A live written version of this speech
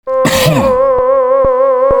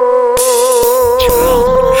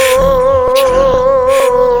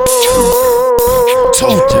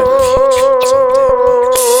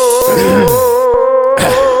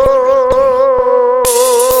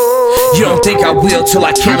think I will till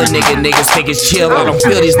I kill a nigga. Niggas think it's chill, I don't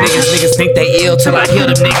feel these niggas. Niggas think they ill till I heal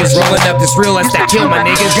them niggas. Rolling up this real, that's that kill my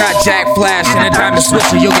niggas. Got jack flash and a diamond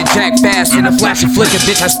switcher, you'll get jack fast. In a flash and flicker,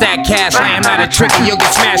 bitch, I stack cash. I am not a tricker, you'll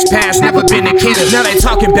get smashed past. Never been a killer, now they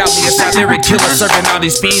talking about me. It's out there a killer, serving all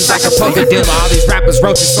these fiends like a poker dealer. All these rappers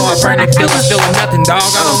roaches, so I burn their feelings. Feeling nothing, dog,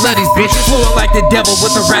 I don't love these bitches. Fluent like the devil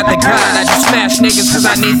with the wrath of God. I just smash niggas cause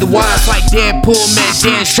I need the wise. Like Deadpool, man,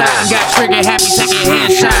 Dan shot. Got trigger happy, take a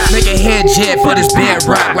headshot. Make a head jet for this bed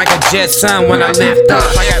rock. Like a jet sun when I lift up.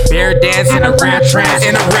 I got bear dance in a rare trance.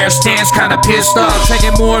 In a rare stance, kinda pissed off.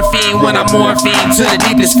 Taking morphine when I'm morphine to the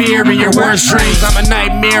deepest fear in your worst dreams. I'm a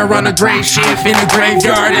nightmare on a grave shift in the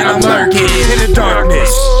graveyard and I'm lurking in the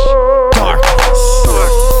darkness.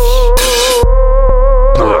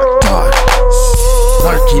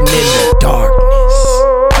 Lurking in the darkness.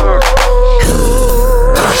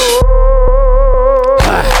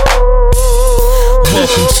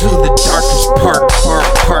 Welcome to the darkest part of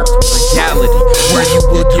reality, where you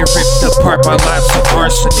will get ripped apart by lots of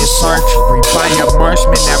arsonists, archery by a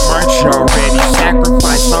marksman that march already.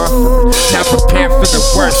 Sacrifice offering, now prepare for the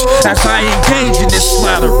worst as I engage in this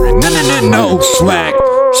slaughtering. No slack.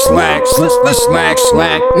 Slack, let's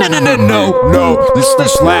slack. No, let's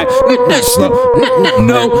slack.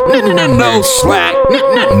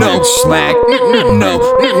 No slack.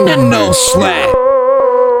 No slack.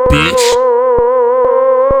 Bitch.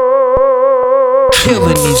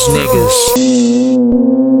 Killing these niggas.